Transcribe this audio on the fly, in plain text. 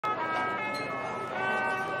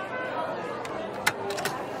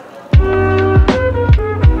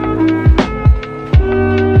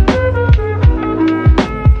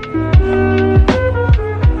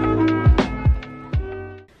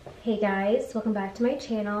guys, welcome back to my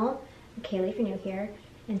channel. I'm Kaylee if you're new here,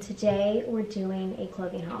 and today we're doing a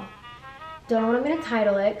clothing haul. Don't know what I'm going to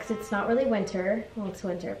title it because it's not really winter. Well, it's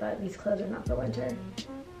winter, but these clothes are not for winter.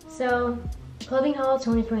 So, clothing haul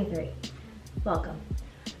 2023. Welcome.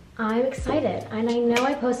 I'm excited, and I know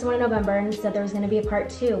I posted one in November and said there was going to be a part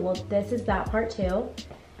 2. Well, this is that part 2.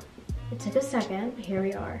 It took a second, but here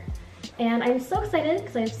we are. And I'm so excited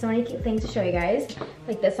because I have so many cute things to show you guys.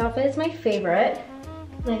 Like, this outfit is my favorite.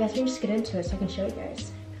 And I guess we can just get into it so I can show you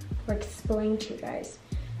guys, or explain to you guys.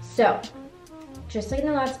 So, just like in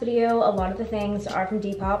the last video, a lot of the things are from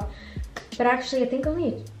Depop, but actually I think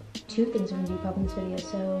only 2 things are from Depop in this video,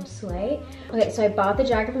 so slay. Okay, so I bought the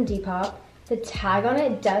jacket from Depop. The tag on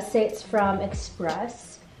it does say it's from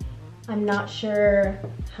Express. I'm not sure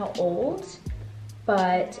how old,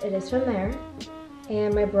 but it is from there.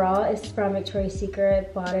 And my bra is from Victoria's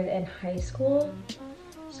Secret, bought it in high school.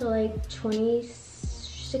 So like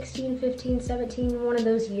 2016, 15, 17, one of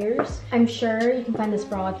those years. I'm sure you can find this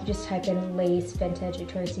bra if you just type in lace vintage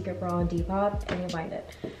Victoria's Secret bra on Depop and you'll find it.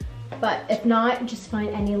 But if not, just find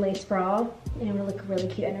any lace bra and it will look really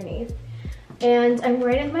cute underneath. And I'm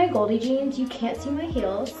wearing it with my Goldie jeans. You can't see my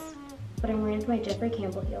heels, but I'm wearing it with my Jeffrey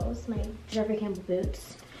Campbell heels, my Jeffrey Campbell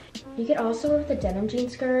boots. You could also wear with a denim jean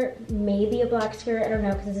skirt, maybe a black skirt, I don't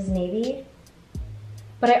know because this is navy.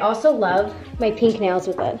 But I also love my pink nails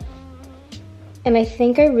with it. And I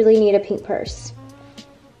think I really need a pink purse,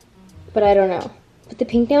 but I don't know. But the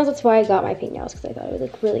pink nails, that's why I got my pink nails, because I thought it would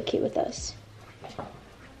look really cute with this.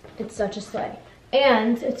 It's such a slay.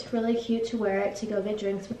 And it's really cute to wear it to go get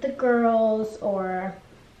drinks with the girls, or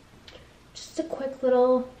just a quick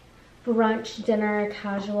little brunch, dinner,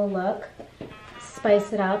 casual look.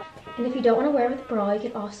 Spice it up. And if you don't want to wear it with a bra, you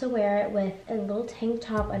can also wear it with a little tank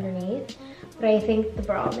top underneath. But I think the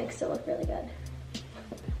bra makes it look really good.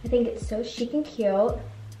 I think it's so chic and cute.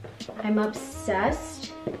 I'm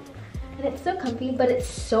obsessed. And it's so comfy, but it's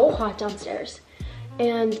so hot downstairs.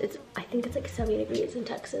 And I think it's like 70 degrees in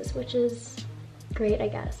Texas, which is great, I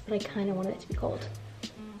guess. But I kind of want it to be cold.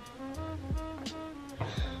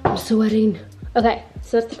 I'm sweating. Okay,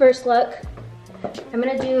 so that's the first look. I'm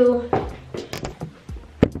gonna do,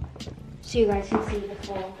 so you guys can see the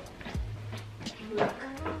full look.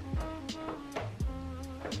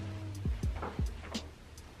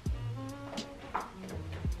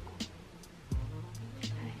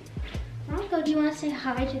 Rocco, do you want to say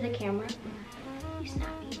hi to the camera? You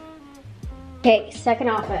snappy. Okay, second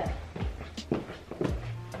outfit.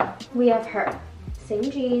 We have her. Same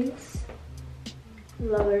jeans,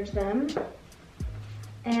 lowered them,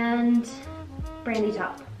 and brandy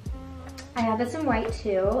top. I have this in white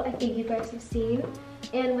too, I think you guys have seen.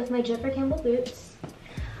 And with my Jeffrey Campbell boots.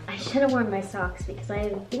 I should have worn my socks because I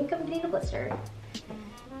think I'm getting a blister.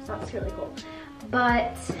 Socks really cool.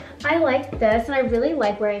 But I like this, and I really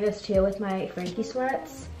like wearing this too with my Frankie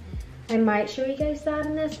sweats. I might show you guys that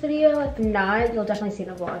in this video. If not, you'll definitely see in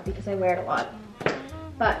the vlog because I wear it a lot.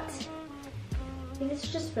 But I think it's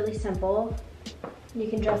just really simple. You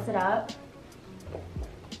can dress it up.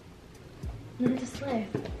 And it's a slay.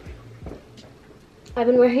 I've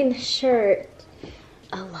been wearing this shirt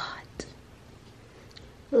a lot.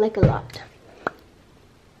 Like a lot.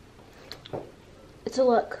 It's a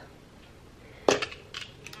look.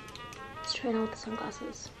 Let's try it out with the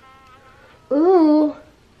sunglasses. Ooh.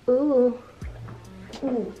 Ooh.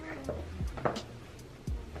 Ooh.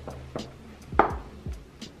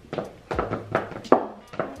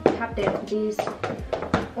 Tap dance with these.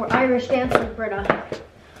 Or Irish dance with Britta.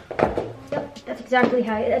 Yep, that's exactly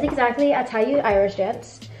how you Irish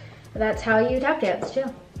dance. That's how you tap dance too.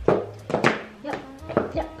 Yep,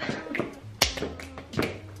 yep.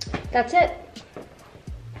 That's it.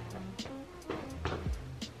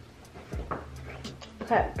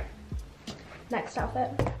 Okay, next outfit.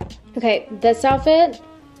 Okay, this outfit,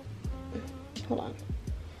 hold on.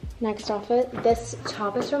 Next outfit, this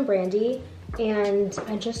top is from Brandy, and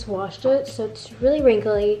I just washed it, so it's really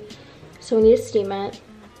wrinkly, so we need to steam it.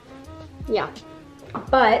 Yeah,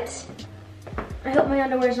 but I hope my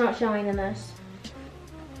underwear is not showing in this.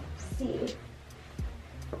 Let's see.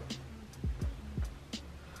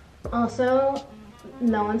 Also,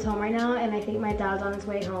 no one's home right now, and I think my dad's on his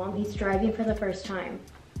way home. He's driving for the first time,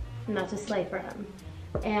 and that's a slay for him.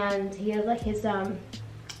 And he has like his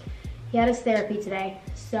he had his therapy today,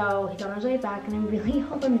 so he's on his way back, and I really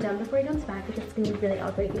hope I'm done before he comes back because it's gonna be really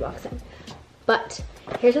awkward if he walks in. But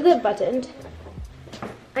here's what they're buttoned.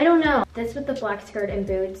 I don't know. This with the black skirt and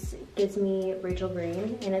boots gives me Rachel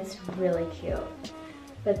Green, and it's really cute.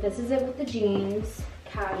 But this is it with the jeans,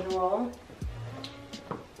 casual.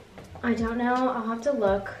 I don't know, I'll have to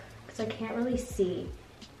look because I can't really see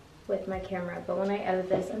with my camera, but when I edit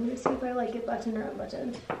this, I'm gonna see if I like it buttoned or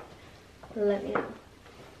unbuttoned. Let me know.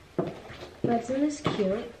 But isn't this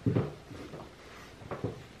cute?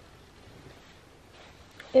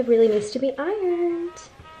 It really needs to be ironed.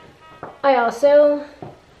 I also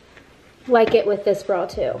like it with this bra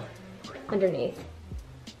too, underneath.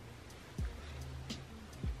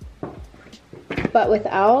 But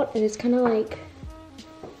without, it is kind of like,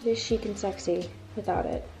 it is chic and sexy without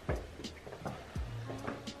it.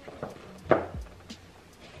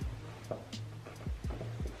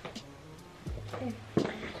 Okay.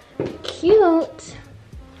 Cute.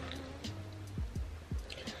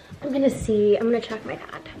 I'm gonna check my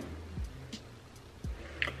pad.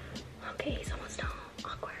 Okay, he's almost home.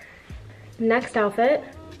 Awkward. Next outfit.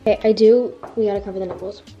 Okay, we gotta cover the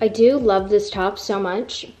nipples. I do love this top so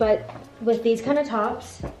much, but with these kind of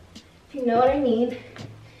tops, if you know what I mean,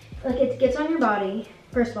 like it gets on your body.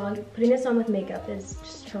 First of all, putting this on with makeup is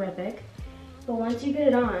just horrific. But once you get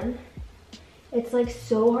it on, it's like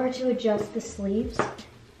so hard to adjust the sleeves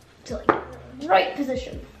to like the right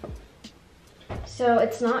position. So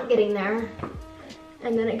it's not getting there.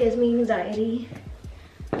 And then it gives me anxiety.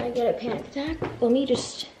 I get a panic attack. Let me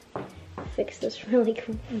just fix this really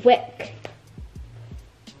quick.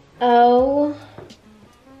 Oh,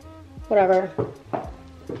 whatever.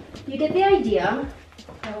 You get the idea.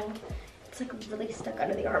 Oh, it's like really stuck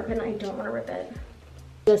under the armpit and I don't want to rip it.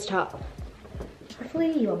 This top.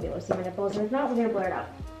 Hopefully you won't be able to see my nipples, and if not, we're gonna blur it out.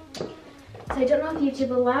 So I don't know if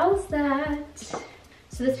YouTube allows that.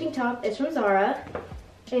 So this pink top is from Zara,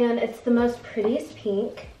 and it's the most prettiest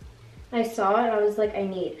pink. I saw it and I was like, I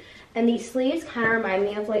need. And these sleeves kind of remind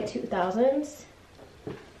me of like 2000s.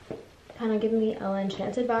 Kind of giving me Ella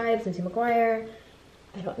Enchanted vibes, and Lizzie McGuire.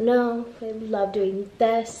 I don't know. I love doing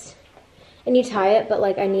this. And you tie it, but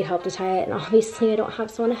like I need help to tie it, and obviously I don't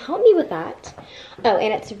have someone to help me with that. Oh,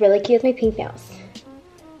 and it's really cute with my pink nails.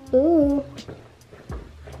 Ooh.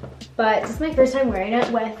 But this is my first time wearing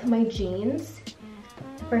it with my jeans.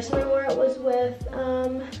 The first time I wore it was with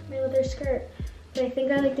my leather skirt. But I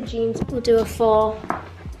think I like the jeans. We'll do a full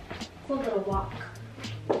little walk.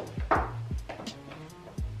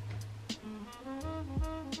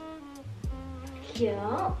 Cute.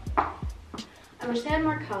 I wish they had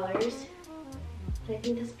more colors, but I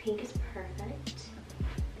think this pink is perfect.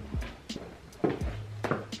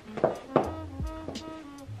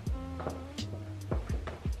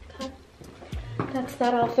 Okay. That's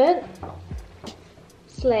that outfit.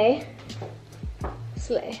 Slay.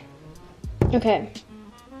 Slay. Okay.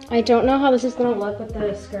 I don't know how this is gonna look with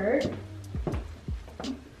the skirt.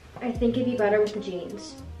 I think it'd be better with the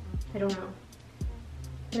jeans. I don't know.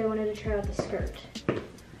 But I wanted to try out the skirt.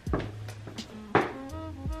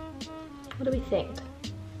 What do we think?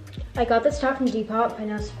 I got this top from Depop. I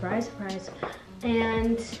know, surprise, surprise.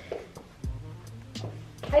 And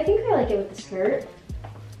I think I like it with the skirt.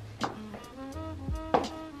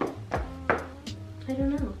 I don't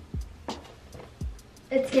know.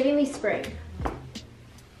 It's giving me spring.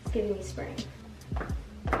 It's giving me spring.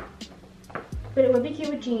 But it would be cute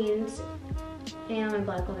with jeans and my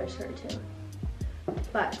black leather skirt too.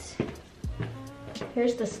 But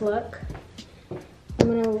here's this look.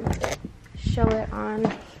 I'm gonna show it on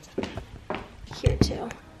here too.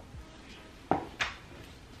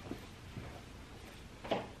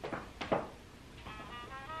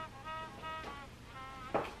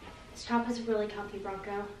 This top is really comfy,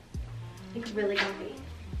 Bronco. Like really comfy.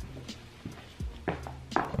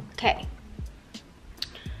 Okay.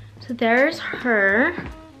 So there's her.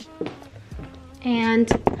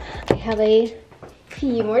 And I have a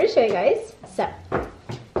few more to show you guys. So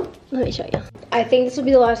let me show you. I think this will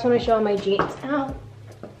be the last one I show on my jeans. Ow,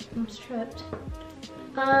 almost tripped.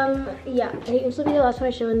 Yeah, I think this will be the last one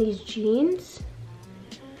I show in these jeans.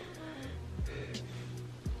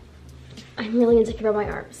 I'm really insecure about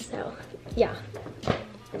my arms, so yeah.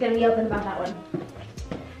 I'm gonna be open about that one.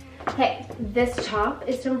 Okay, this top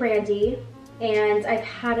is from Brandy, and I've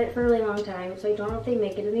had it for a really long time, so I don't know if they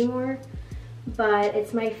make it anymore, but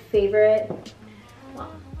it's my favorite.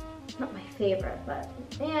 Well, not my favorite, but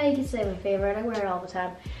yeah, you can say my favorite. I wear it all the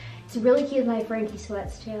time. It's really cute with my Frankie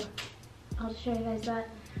sweats too. I'll just show you guys that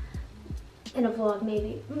in a vlog,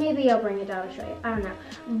 maybe. Maybe I'll bring it down and show you. I don't know.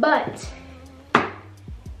 But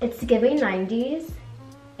it's giving 90s,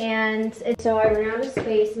 and so I ran out of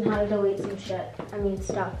space and had to delete some shit. I mean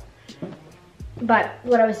stuff. But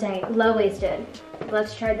what I was saying, low-waisted.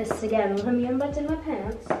 Let's try this again. Let me unbutton my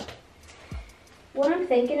pants. What I'm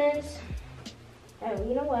thinking is, oh,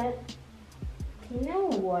 you know what? You know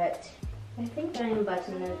what? I think I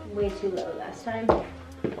unbuttoned it way too low last time.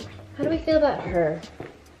 How do we feel about her?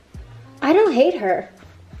 I don't hate her.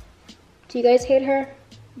 Do you guys hate her?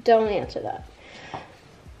 Don't answer that.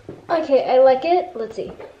 Okay, I like it. Let's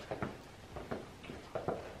see.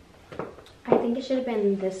 I think it should have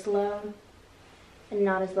been this low and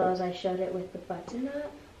not as low as I showed it with the button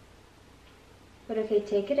up. But okay,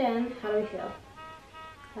 take it in. How do we feel?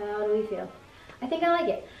 How do we feel? I think I like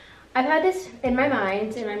it. I've had this in my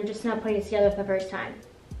mind and I'm just now putting it together for the first time.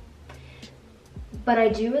 But I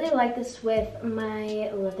do really like this with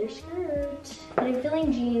my leather skirt. But I'm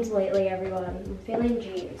feeling jeans lately, everyone. I'm feeling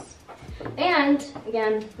jeans. And,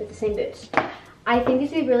 again, with the same boots. I think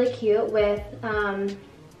this would be really cute with, kind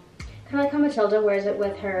of like how Matilda wears it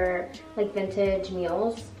with her, like, vintage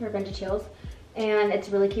mules, or vintage heels. And it's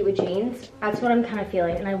really cute with jeans. That's what I'm kind of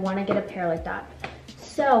feeling, and I want to get a pair like that.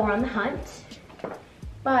 So, we're on the hunt.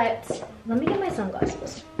 But, let me get my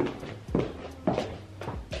sunglasses.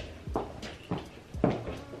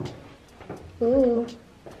 Ooh.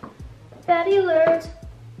 Fatty alert.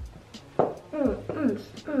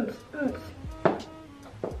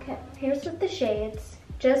 Okay, here's with the shades.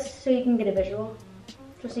 Just so you can get a visual.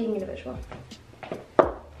 Just so you can get a visual.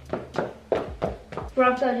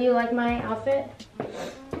 Rocco, do you like my outfit?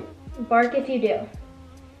 Bark if you do.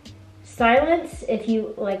 Silence if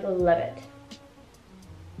you, like, love it.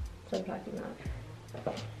 That's what I'm talking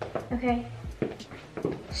about. Okay.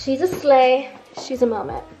 She's a slay. She's a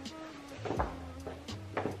moment.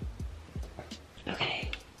 Okay,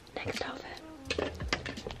 next outfit.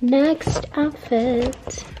 Next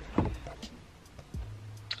outfit.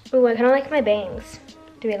 Ooh, I kind of like my bangs.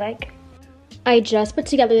 Do we like? I just put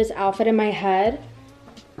together this outfit in my head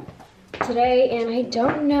today, and I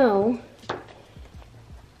don't know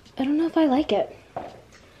if I like it.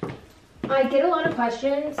 I get a lot of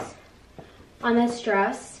questions on this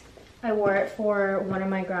dress. I wore it for one of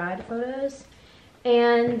my grad photos,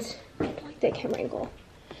 and I don't like that camera angle.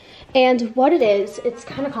 And what it is, it's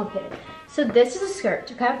kind of complicated. So this is a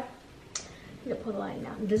skirt, okay? I'm gonna pull the line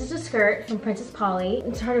down. This is a skirt from Princess Polly.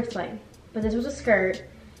 It's hard to explain, but this was a skirt,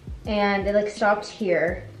 and it like stopped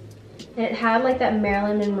here. And it had like that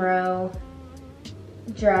Marilyn Monroe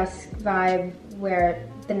dress vibe where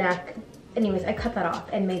the neck, anyways, I cut that off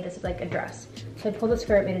and made this like a dress. So I pulled the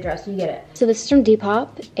skirt, made a dress, you get it. So this is from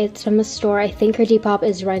Depop. It's from a store, I think her Depop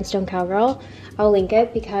is Rhinestone Cowgirl. I'll link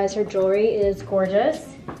it because her jewelry is gorgeous.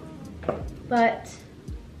 But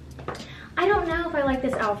I don't know if I like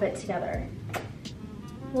this outfit together.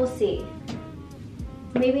 We'll see.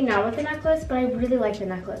 Maybe not with the necklace, but I really like the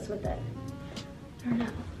necklace with it. I don't know.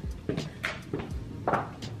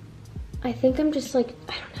 I think I'm just like,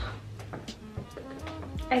 I don't know.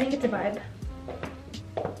 I think it's a vibe.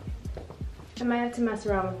 I might have to mess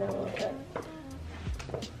around with it a little bit.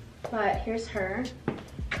 But here's her.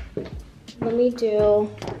 Let me do,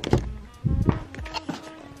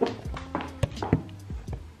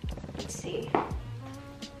 let's see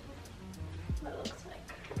what it looks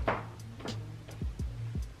like.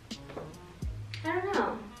 I don't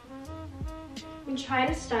know. I'm trying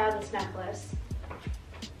to style this necklace.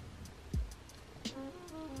 I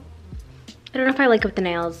don't know if I like it with the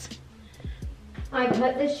nails. I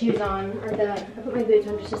put the shoes on, or I put my boots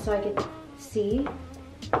on just so I could see.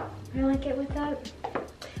 I like it with that.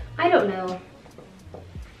 I don't know.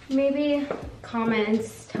 Maybe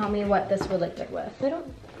comments tell me what this would look good with. I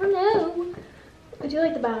don't know. I do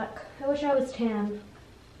like the back. I wish I was tan.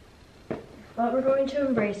 But we're going to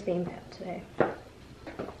embrace being pale today. I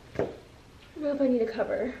don't know if I need a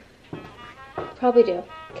cover. Probably do.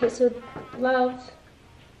 Okay, so love.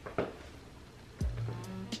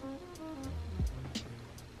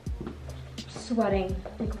 Sweating,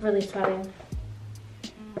 like really sweating.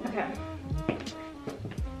 Okay.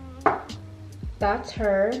 That's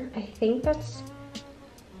her. I think I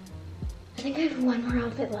have one more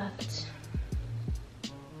outfit left.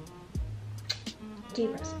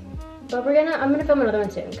 Depressing. But I'm gonna film another one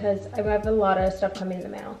soon because I have a lot of stuff coming in the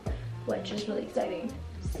mail, which is really exciting.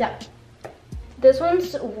 So, this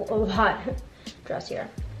one's a hot dress here.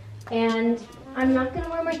 And I'm not gonna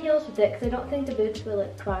wear my heels with it because I don't think the boots will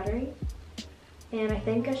look flattering. And I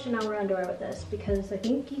think I should not wear underwear with this because I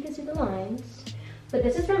think you can see the lines. But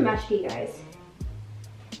this is from Meshki, guys.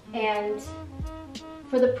 And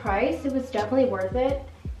for the price, it was definitely worth it.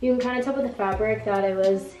 You can kind of tell with the fabric that it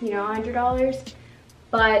was, you know, $100.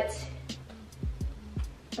 But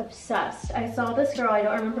obsessed. I saw this girl, I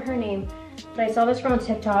don't remember her name, but I saw this girl on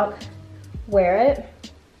TikTok wear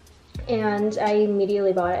it. And I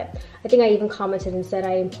immediately bought it. I think I even commented and said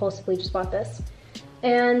I impulsively just bought this.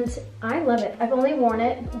 And I love it. I've only worn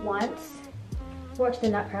it once. Wore it to the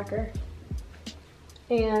Nutcracker.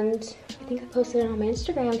 And I think I posted it on my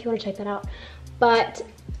Instagram if you want to check that out. But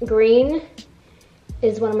green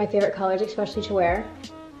is one of my favorite colors, especially to wear.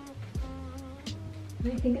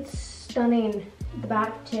 And I think it's stunning. The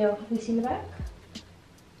back too. Have you seen the back?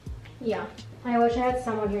 Yeah. I wish I had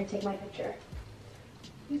someone here to take my picture.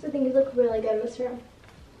 These I think look really good in this room.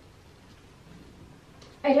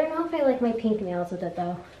 I don't know if I like my pink nails with it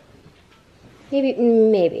though. Maybe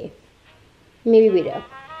we do.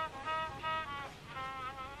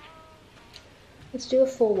 Let's do a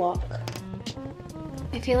full walk.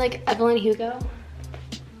 I feel like Evelyn Hugo.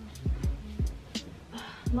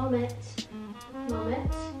 Moment.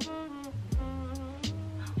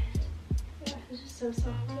 Yeah, this is so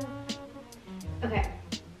soft too. Okay.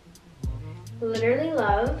 Literally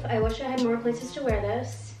love. I wish I had more places to wear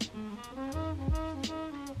this.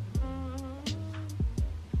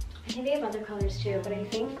 I think they have other colors too, but I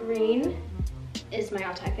think green is my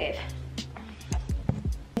all-time fave.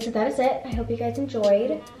 So that is it. I hope you guys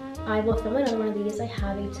enjoyed. I will film another one of these. I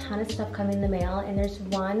have a ton of stuff coming in the mail, and there's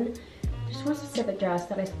one specific dress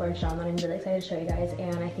that I splurged on that I'm really excited to show you guys,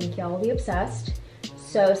 and I think y'all will be obsessed.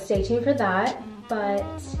 So stay tuned for that, but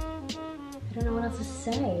I don't know what else to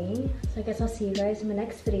say. So I guess I'll see you guys in the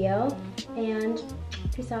next video, and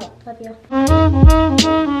peace out. Love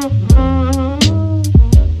you.